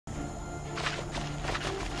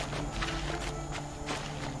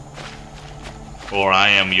or I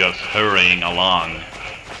am just hurrying along.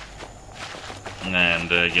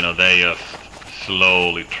 And, you know, they just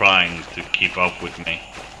slowly trying to keep up with me.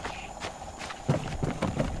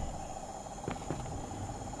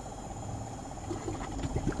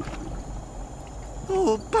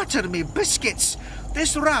 Oh, butter me biscuits!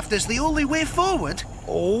 This raft is the only way forward.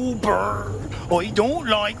 Oh, Bert, I don't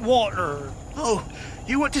like water. Oh,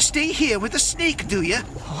 you want to stay here with the snake, do you?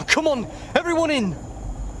 Oh, come on, everyone in!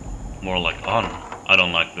 More like on. I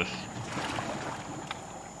don't like this.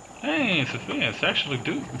 Hey, Sophia is actually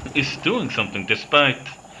is doing something despite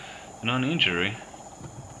an injury.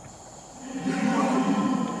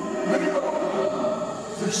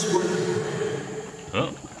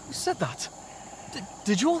 Oh. Who said that?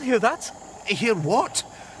 Did you all hear that? Hear what?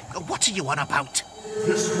 What are you on about?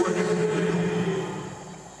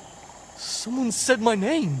 Someone said my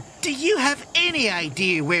name. Do you have any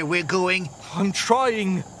idea where we're going? I'm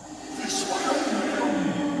trying. Yes.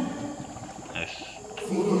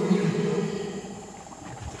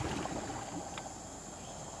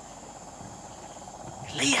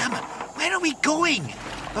 Liam, where are we going?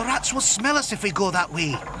 The rats will smell us if we go that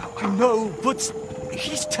way. I know, but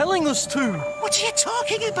he's telling us to. What are you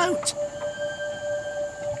talking about?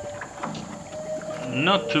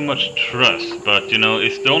 Not too much trust, but you know,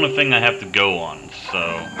 it's the only thing I have to go on,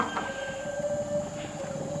 so...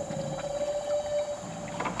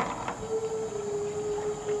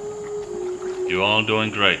 You all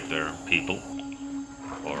doing great there, people.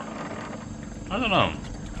 Or... I don't know.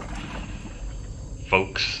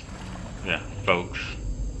 Folks. Yeah, folks.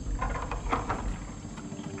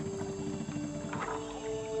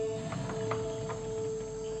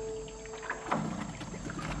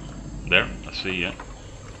 There, I see ya.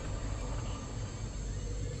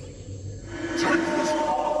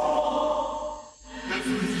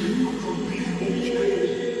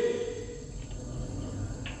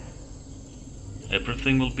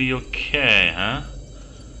 Everything will be okay, huh?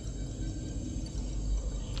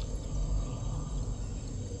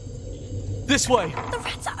 This way. The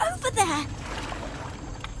rats are over there.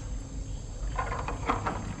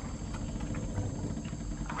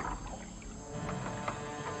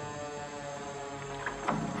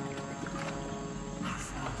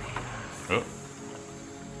 Oh.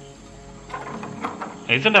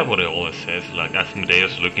 Isn't that what it always says? Like,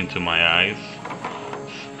 Asmodeus, look into my eyes.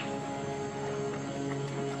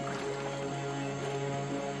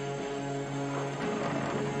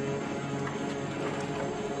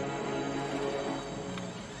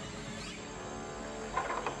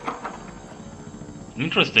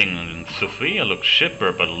 Interesting, Sophia looks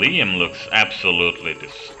chipper, but Liam looks absolutely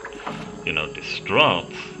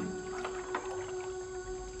distraught.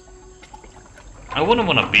 I wouldn't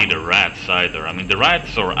want to be the rats either. I mean, the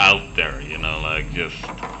rats are out there, you know, like, just...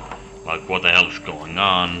 like, what the hell is going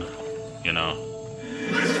on, you know?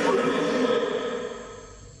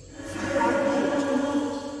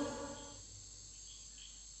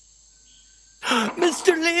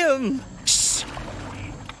 Mr. Liam! Shh.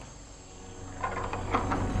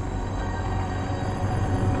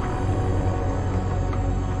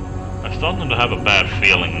 I'm starting to have a bad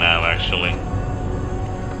feeling now, actually.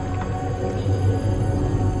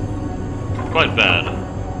 Quite bad.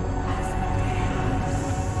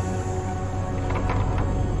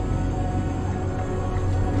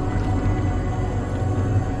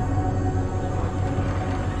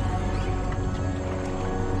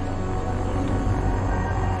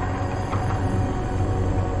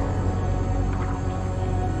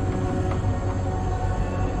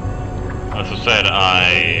 As I said,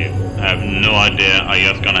 I have no idea. I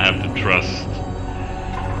just gonna have to trust.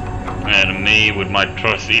 And me with my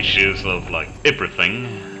trust issues of like everything.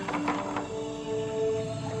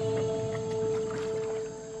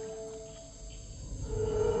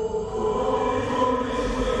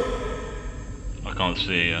 I can't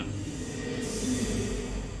see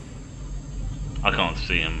I can't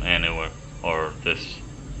see him anywhere, or this.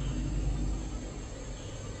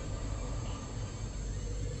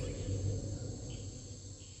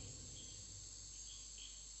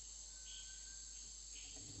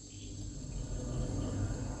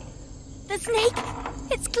 The snake!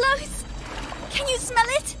 It's close! Can you smell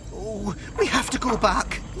it? Oh, we have to go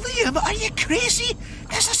back. Liam, are you crazy?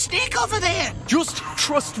 There's a snake over there. Just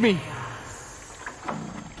trust me.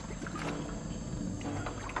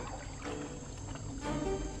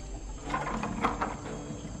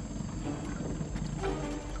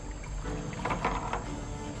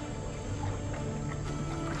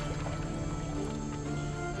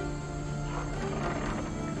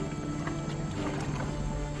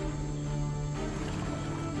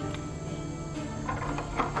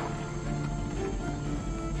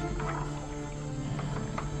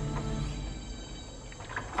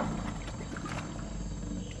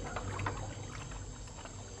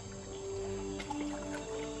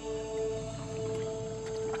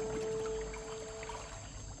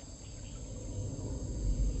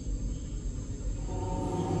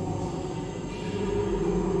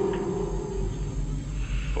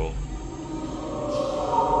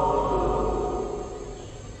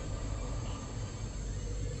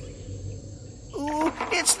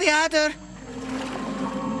 the adder!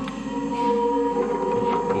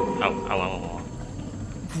 Oh, ow, ow, ow, ow.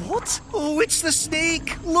 What? Oh, it's the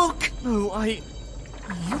snake! Look! No, You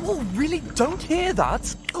all really don't hear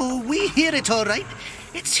that? Oh, we hear it all right.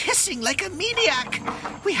 It's hissing like a maniac.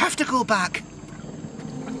 We have to go back.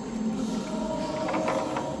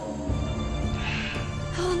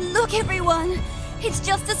 Oh, look, everyone! It's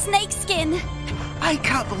just a snake skin. I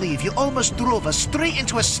can't believe you almost drove us straight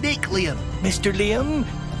into a snake, Liam. Mr. Liam,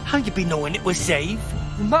 how you be knowing it was safe?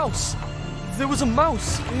 The mouse. There was a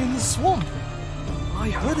mouse in the swamp. I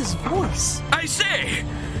heard his voice. I say,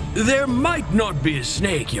 there might not be a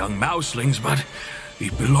snake, young mouselings, but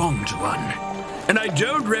it belonged to one. And I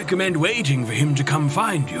don't recommend waiting for him to come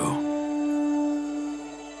find you.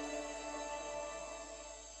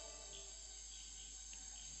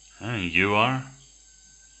 You are?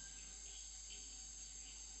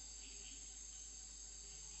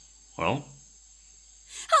 Well?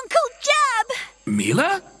 Uncle Jab!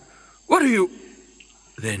 Mila? What are you...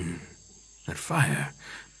 Then, that fire...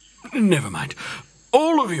 Never mind.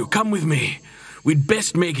 All of you, come with me. We'd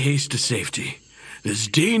best make haste to safety. There's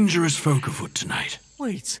dangerous folk afoot tonight.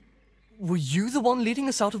 Wait, were you the one leading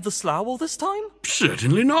us out of the slough all this time?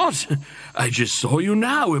 Certainly not. I just saw you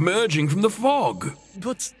now emerging from the fog.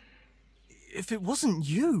 But if it wasn't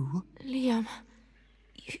you... Liam,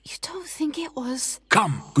 you don't think it was...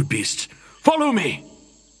 Come, good beasts. Follow me.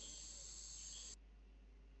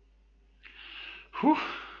 Whew.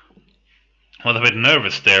 I was a bit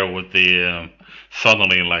nervous there with the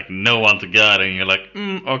suddenly like no one to guide, and you're like,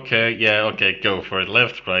 okay, yeah, okay, go for it.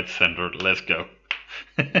 Left, right, center, let's go.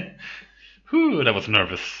 Whew, that was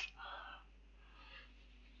nervous.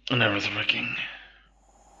 Nervous-wracking.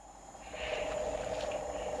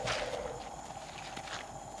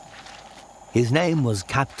 His name was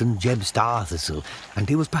Captain Jeb Starthistle, and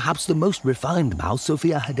he was perhaps the most refined mouse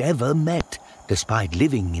Sophia had ever met, despite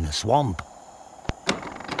living in a swamp.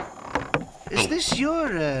 Is this your,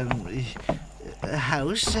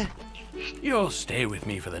 house? You'll stay with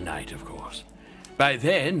me for the night, of course. By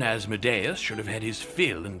then, Asmodeus should have had his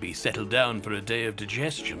fill and be settled down for a day of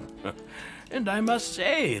digestion. And I must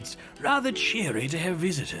say, it's rather cheery to have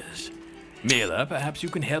visitors. Mila, perhaps you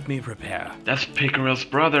can help me prepare. That's Pickerel's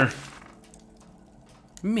brother.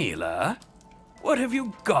 Mila? What have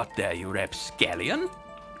you got there, you rapscallion?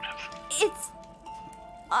 It's...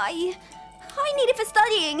 I need it for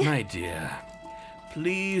studying. My dear,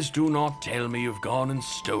 please do not tell me you've gone and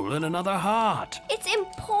stolen another heart. It's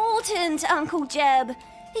important, Uncle Jeb.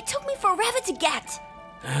 It took me forever to get.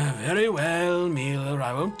 Very well, Mila,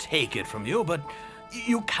 I won't take it from you, but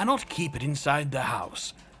you cannot keep it inside the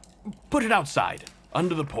house. Put it outside,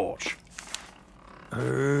 under the porch.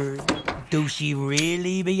 Do she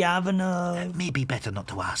really be having a... Maybe better not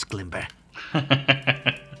to ask, Limber.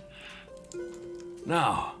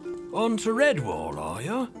 Now, on to Redwall, are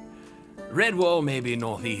you? Redwall may be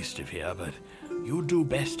northeast of here, but you'd do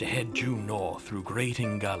best to head due north through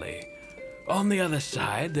Grating Gully. On the other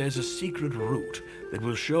side, there's a secret route that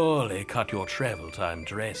will surely cut your travel time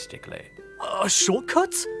drastically. A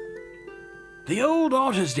shortcut? The Old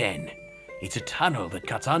Otter's Den. It's a tunnel that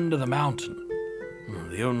cuts under the mountain.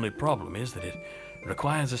 The only problem is that it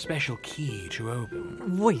requires a special key to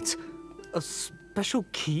open. Wait, a special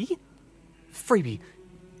key? Freebie,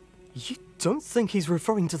 you don't think he's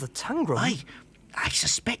referring to the Tangram? I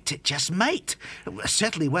suspect it just might.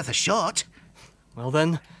 Certainly worth a shot. Well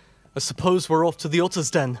then, I suppose we're off to the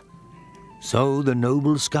Otter's Den. So the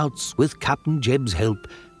noble scouts, with Captain Jeb's help,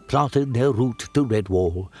 plotted their route to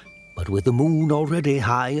Redwall. But with the moon already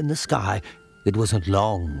high in the sky, it wasn't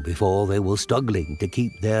long before they were struggling to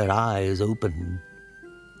keep their eyes open.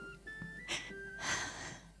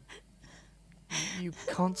 You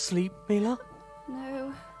can't sleep, Mila?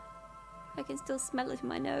 No. I can still smell it in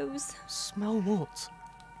my nose. Smell what?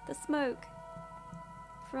 The smoke.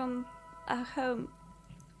 From our home.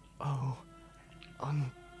 Oh,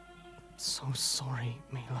 I'm so sorry,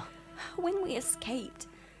 Mila. When we escaped,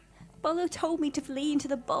 Bolo told me to flee into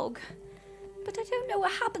the bog. But I don't know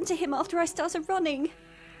what happened to him after I started running.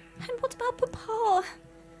 And what about Papa?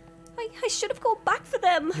 I should have gone back for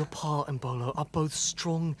them. Your Pa and Bolo are both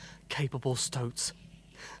strong, capable stoats.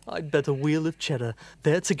 I'd bet a wheel of cheddar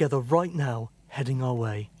they're together right now, heading our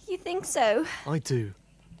way. You think so? I do.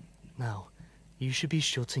 Now, you should be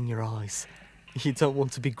shutting your eyes. You don't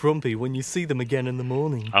want to be grumpy when you see them again in the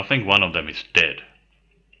morning. I think one of them is dead.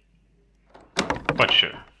 Quite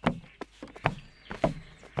sure.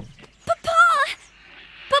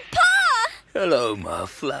 Hello, my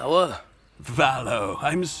flower. Valo,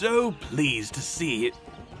 I'm so pleased to see it.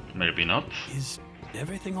 Maybe not. Is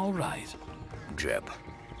everything all right? Jeb,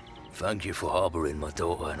 Thank you for harboring my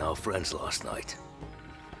daughter and our friends last night.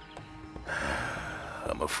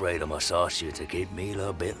 I'm afraid I must ask you to keep Mila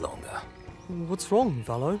a bit longer. What's wrong,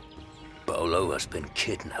 Valo? Bolo has been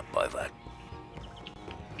kidnapped by that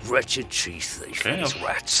wretched cheese thief and his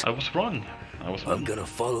rats. I was wrong. I'm gonna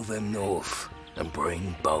follow them north and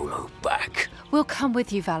bring Bolo back. We'll come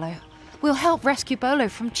with you, Valo. We'll help rescue Bolo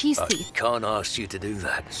from Cheese Thief. I can't ask you to do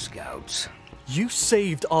that, Scouts. You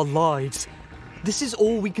saved our lives. This is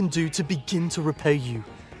all we can do to begin to repay you.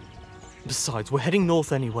 Besides, we're heading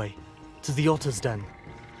north anyway, to the Otter's Den.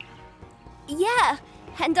 Yeah,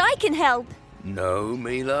 and I can help. No,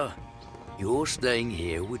 Mila. You're staying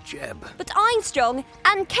here with Jeb. But I'm strong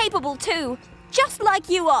and capable too, just like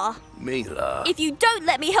you are. Mila. If you don't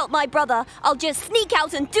let me help my brother, I'll just sneak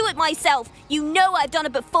out and do it myself. You know I've done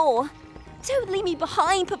it before. Don't leave me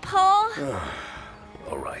behind, Papa.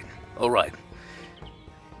 All right.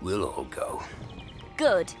 We'll all go.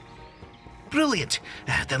 Good. Brilliant.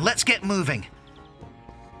 Then let's get moving.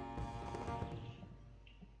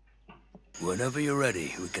 Whenever you're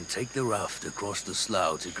ready, we can take the raft across the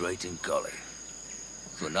slough to Grating Gully.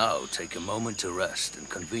 For now, take a moment to rest and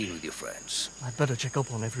convene with your friends. I'd better check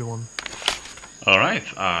up on everyone.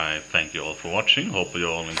 Alright, I thank you all for watching. Hope you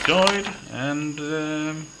all enjoyed.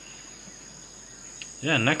 And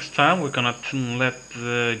yeah, next time we're gonna let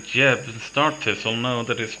Jeb Star Thistle know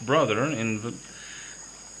that his brother in the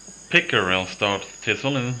Pickerel Star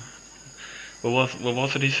Thistle in what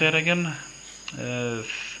was it he said again?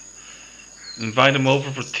 Invite him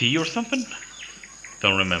over for tea or something?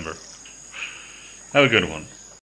 Don't remember. Have a good one.